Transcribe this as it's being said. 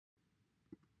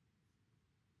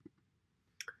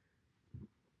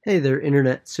Hey there,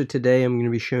 Internet. So today I'm going to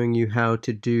be showing you how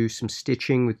to do some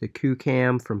stitching with the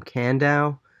QooCam from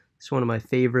Candow. It's one of my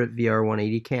favorite VR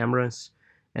 180 cameras.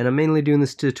 And I'm mainly doing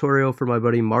this tutorial for my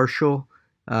buddy Marshall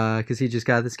because he just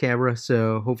got this camera.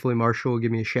 So hopefully Marshall will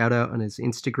give me a shout out on his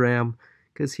Instagram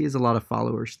because he has a lot of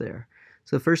followers there.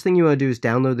 So the first thing you want to do is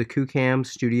download the QooCam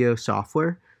Studio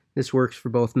software. This works for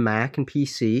both Mac and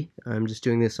PC. I'm just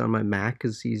doing this on my Mac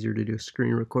because it's easier to do a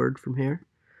screen record from here.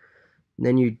 And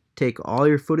then you take all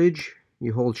your footage,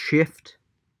 you hold shift,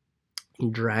 you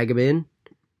drag them in.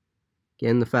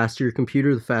 Again, the faster your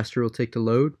computer, the faster it will take to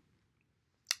load.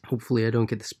 Hopefully I don't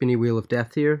get the spinny wheel of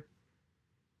death here.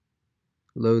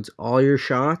 Loads all your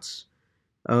shots.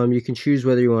 You can choose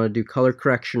whether you want to do color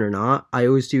correction or not. I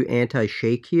always do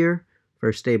anti-shake here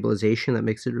for stabilization. That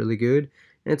makes it really good.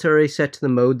 And it's already set to the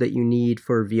mode that you need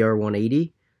for VR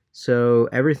 180. So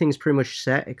everything's pretty much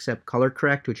set except color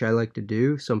correct, which I like to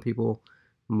do. Some people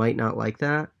might not like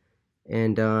that.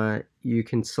 And you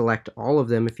can select all of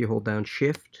them if you hold down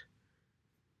shift.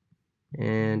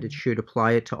 And it should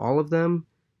apply it to all of them.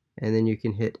 And then you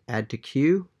can hit add to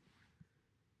queue.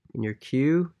 In your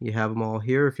queue, you have them all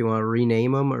here. If you want to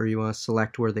rename them or you want to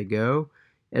select where they go,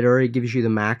 it already gives you the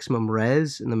maximum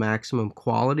res and the maximum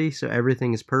quality, so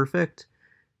everything is perfect.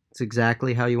 It's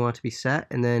exactly how you want it to be set.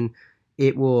 And then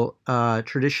it will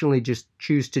traditionally just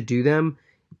choose to do them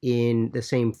in the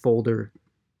same folder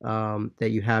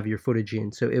that you have your footage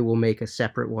in. So it will make a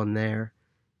separate one there.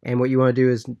 And what you want to do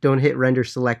is don't hit render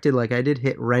selected like I did,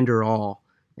 hit render all,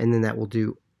 and then that will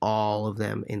do all of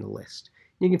them in the list.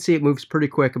 You can see it moves pretty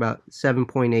quick, about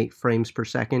 7.8 frames per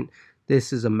second.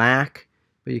 This is a Mac,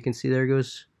 but you can see there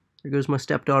goes my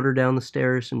stepdaughter down the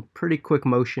stairs in pretty quick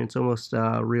motion. It's almost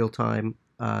real-time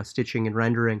stitching and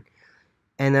rendering.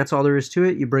 And that's all there is to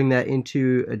it. You bring that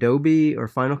into Adobe or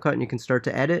Final Cut and you can start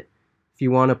to edit. If you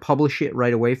want to publish it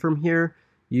right away from here,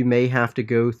 you may have to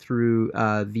go through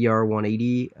VR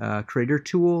 180 Creator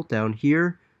Tool down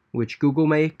here, which Google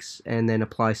makes, and then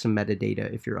apply some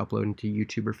metadata if you're uploading to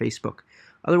YouTube or Facebook.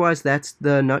 Otherwise, that's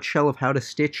the nutshell of how to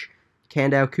stitch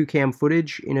Candow QooCam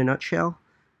footage in a nutshell.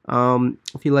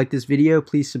 If you like this video,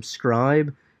 please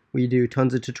subscribe. We do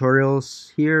tons of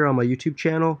tutorials here on my YouTube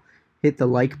channel. Hit the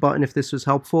like button if this was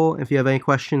helpful. If you have any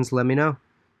questions, let me know.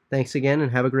 Thanks again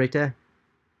and have a great day.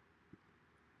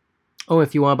 Oh,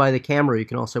 if you want to buy the camera, you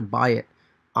can also buy it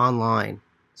online.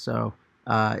 So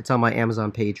it's on my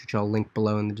Amazon page, which I'll link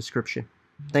below in the description.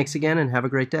 Thanks again and have a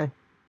great day.